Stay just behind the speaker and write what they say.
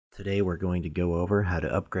Today we're going to go over how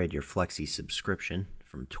to upgrade your Flexi subscription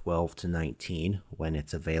from 12 to 19 when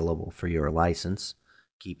it's available for your license.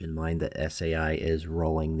 Keep in mind that SAI is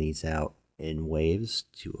rolling these out in waves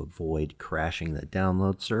to avoid crashing the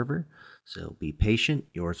download server. So be patient.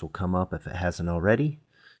 Yours will come up if it hasn't already.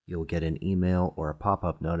 You'll get an email or a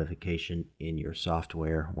pop-up notification in your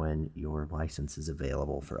software when your license is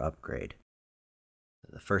available for upgrade.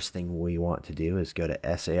 The first thing we want to do is go to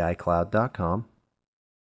saicloud.com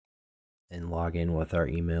and log in with our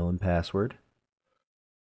email and password.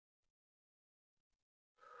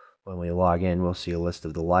 When we log in, we'll see a list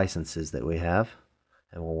of the licenses that we have,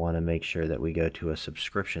 and we'll want to make sure that we go to a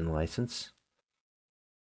subscription license.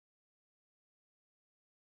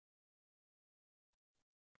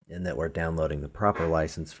 And that we're downloading the proper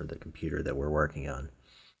license for the computer that we're working on.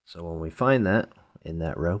 So when we find that, in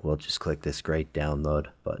that row, we'll just click this gray download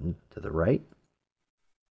button to the right.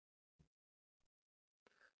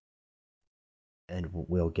 And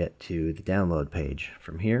we'll get to the download page.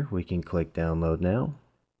 From here, we can click download now.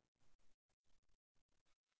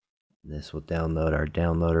 This will download our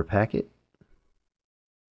downloader packet.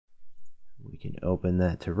 We can open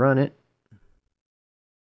that to run it.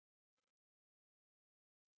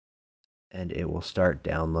 And it will start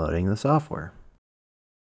downloading the software.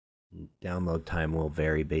 Download time will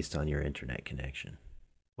vary based on your internet connection.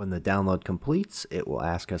 When the download completes, it will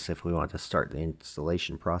ask us if we want to start the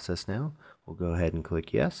installation process now. We'll go ahead and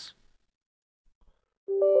click yes.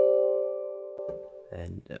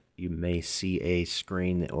 And you may see a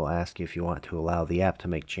screen that will ask if you want to allow the app to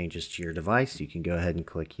make changes to your device. You can go ahead and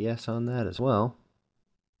click yes on that as well.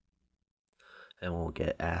 And we'll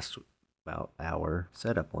get asked about our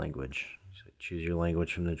setup language. So choose your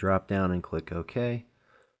language from the drop down and click OK.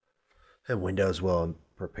 And Windows will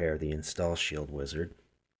prepare the install shield wizard.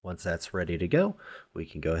 Once that's ready to go, we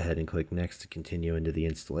can go ahead and click next to continue into the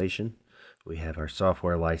installation. We have our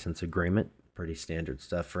software license agreement, pretty standard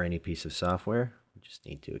stuff for any piece of software. We just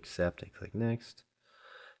need to accept and click next.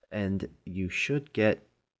 And you should get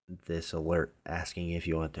this alert asking if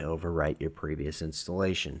you want to overwrite your previous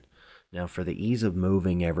installation. Now for the ease of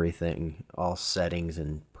moving everything, all settings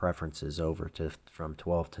and preferences over to from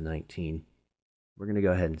 12 to 19, we're going to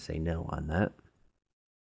go ahead and say no on that.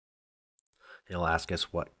 It'll ask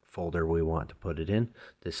us what folder we want to put it in.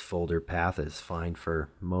 This folder path is fine for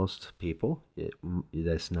most people.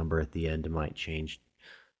 This number at the end might change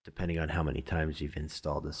depending on how many times you've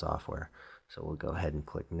installed the software. So we'll go ahead and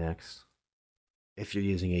click next. If you're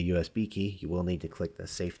using a USB key, you will need to click the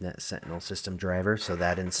SafeNet Sentinel system driver so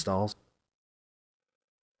that installs.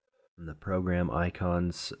 In the program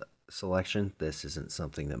icons selection, this isn't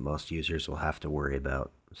something that most users will have to worry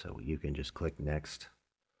about. So you can just click next.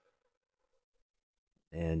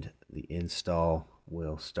 And the install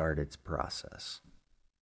will start its process.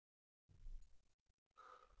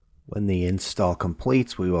 When the install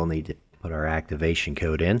completes, we will need to put our activation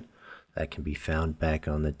code in. That can be found back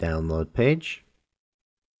on the download page.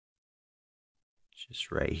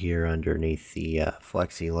 Just right here underneath the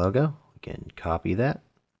Flexi logo. We can copy that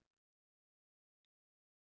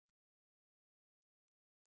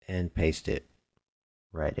and paste it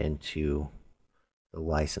right into the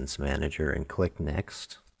license manager and click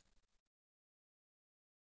next.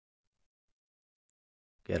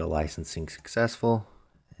 Get a licensing successful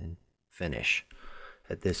and finish.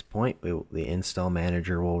 At this point, the install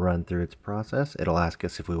manager will run through its process. It'll ask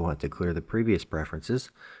us if we want to clear the previous preferences.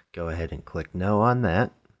 Go ahead and click no on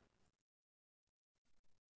that.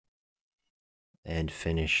 And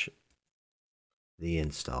finish the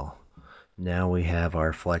install. Now we have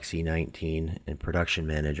our Flexi 19 and Production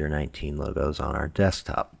Manager 19 logos on our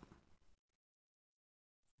desktop.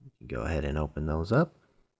 We can go ahead and open those up.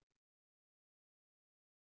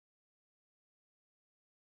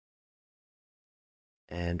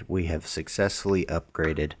 And we have successfully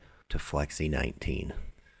upgraded to Flexi 19.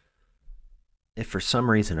 If for some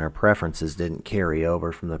reason our preferences didn't carry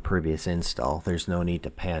over from the previous install, there's no need to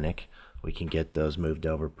panic. We can get those moved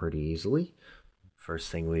over pretty easily.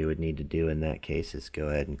 First thing we would need to do in that case is go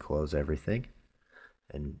ahead and close everything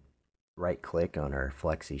and right click on our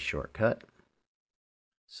Flexi shortcut.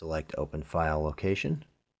 Select Open File Location.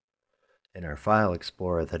 In our File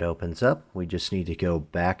Explorer that opens up, we just need to go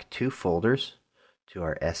back 2 folders to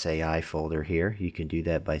our SAI folder here. You can do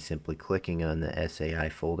that by simply clicking on the SAI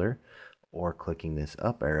folder or clicking this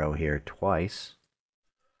up arrow here twice.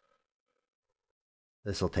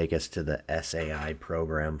 This will take us to the SAI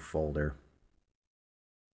program folder.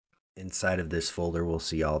 Inside of this folder, we'll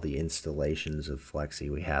see all the installations of Flexi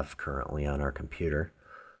we have currently on our computer.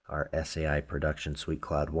 Our SAI Production Suite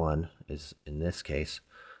Cloud 1 is, in this case,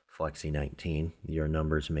 Flexi 19. Your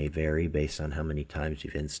numbers may vary based on how many times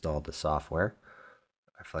you've installed the software.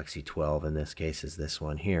 Our Flexi 12 in this case is this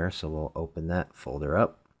one here, so we'll open that folder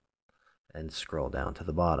up and scroll down to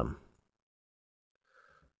the bottom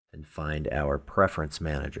and find our Preference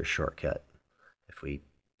Manager shortcut. If we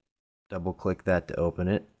double click that to open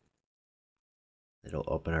it, it'll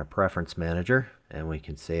open our Preference Manager, and we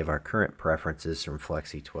can save our current preferences from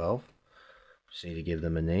Flexi 12. Just need to give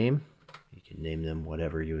them a name. You can name them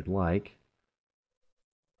whatever you would like.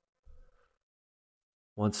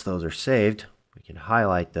 Once those are saved, we can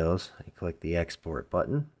highlight those and click the Export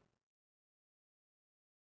button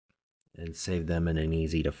and save them in an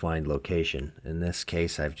easy to find location. In this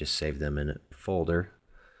case, I've just saved them in a folder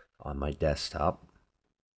on my desktop.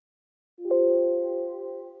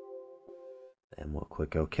 And we'll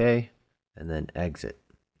click OK and then exit.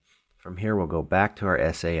 From here, we'll go back to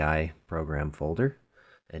our SAI program folder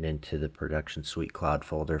and into the Production Suite Cloud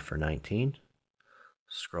folder for 19.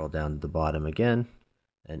 Scroll down to the bottom again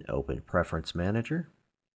and open Preference Manager.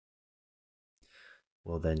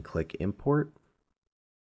 We'll then click Import.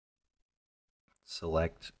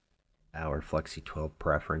 Select our Flexi 12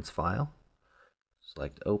 preference file.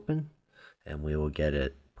 Select Open, and we will get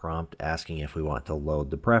a prompt asking if we want to load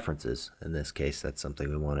the preferences. In this case, that's something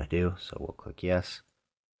we want to do, so we'll click Yes,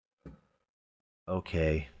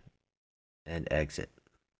 OK, and exit.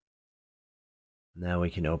 Now we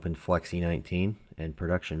can open Flexi 19 and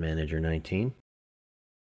Production Manager 19.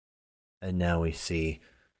 And now we see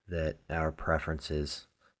that our preferences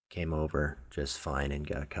came over just fine and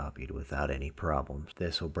got copied without any problems.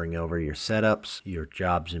 This will bring over your setups, your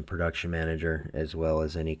jobs in Production Manager, as well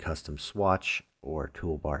as any custom swatch or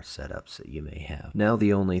toolbar setups that you may have. Now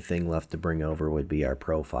the only thing left to bring over would be our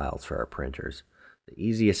profiles for our printers. The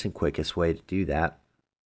easiest and quickest way to do that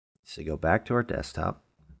is to go back to our desktop,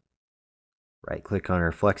 right click on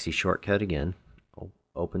our Flexi shortcut again,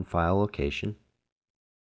 open file location.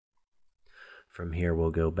 From here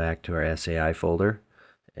we'll go back to our SAI folder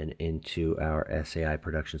and into our SAI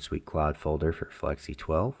Production Suite Cloud folder for Flexi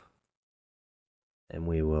 12. And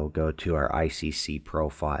we will go to our ICC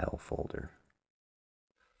profile folder.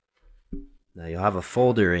 Now you'll have a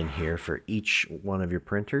folder in here for each one of your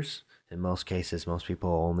printers. In most cases, most people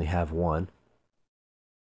only have one.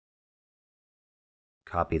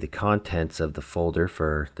 Copy the contents of the folder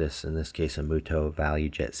for this, in this case, a Mutoh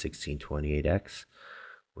ValueJet 1628X.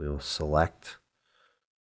 We will select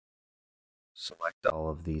all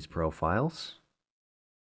of these profiles.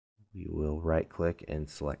 We will right click and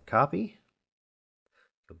select copy.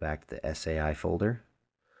 Go back to the SAI folder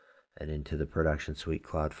and into the Production Suite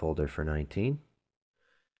Cloud folder for 19.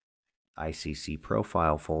 ICC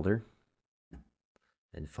profile folder,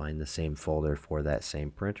 and find the same folder for that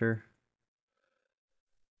same printer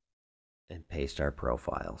and paste our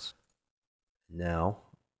profiles. Now,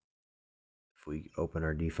 if we open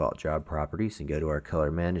our default job properties and go to our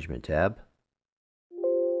color management tab,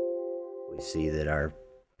 we see that our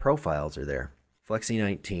profiles are there. Flexi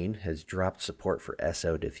 19 has dropped support for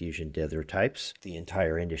SO diffusion dither types. The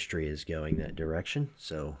entire industry is going that direction.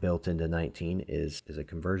 So built into 19 is a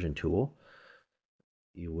conversion tool.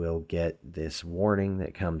 You will get this warning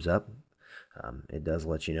that comes up. It does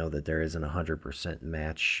let you know that there isn't a 100%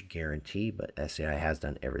 match guarantee, but SAI has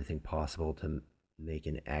done everything possible to make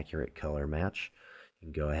an accurate color match. You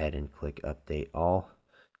can go ahead and click Update All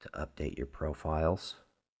to update your profiles.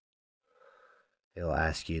 It'll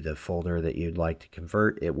ask you the folder that you'd like to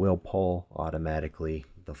convert. It will pull automatically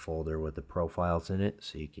the folder with the profiles in it,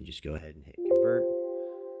 so you can just go ahead and hit Convert,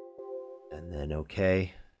 and then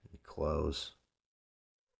OK, and close,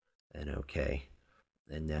 and OK.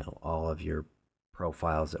 And now all of your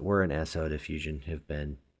profiles that were in SO diffusion have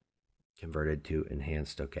been converted to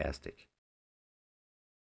Enhanced Stochastic.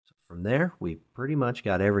 So from there, we pretty much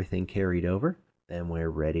got everything carried over, and we're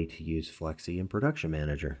ready to use Flexi in Production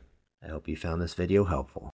Manager. I hope you found this video helpful.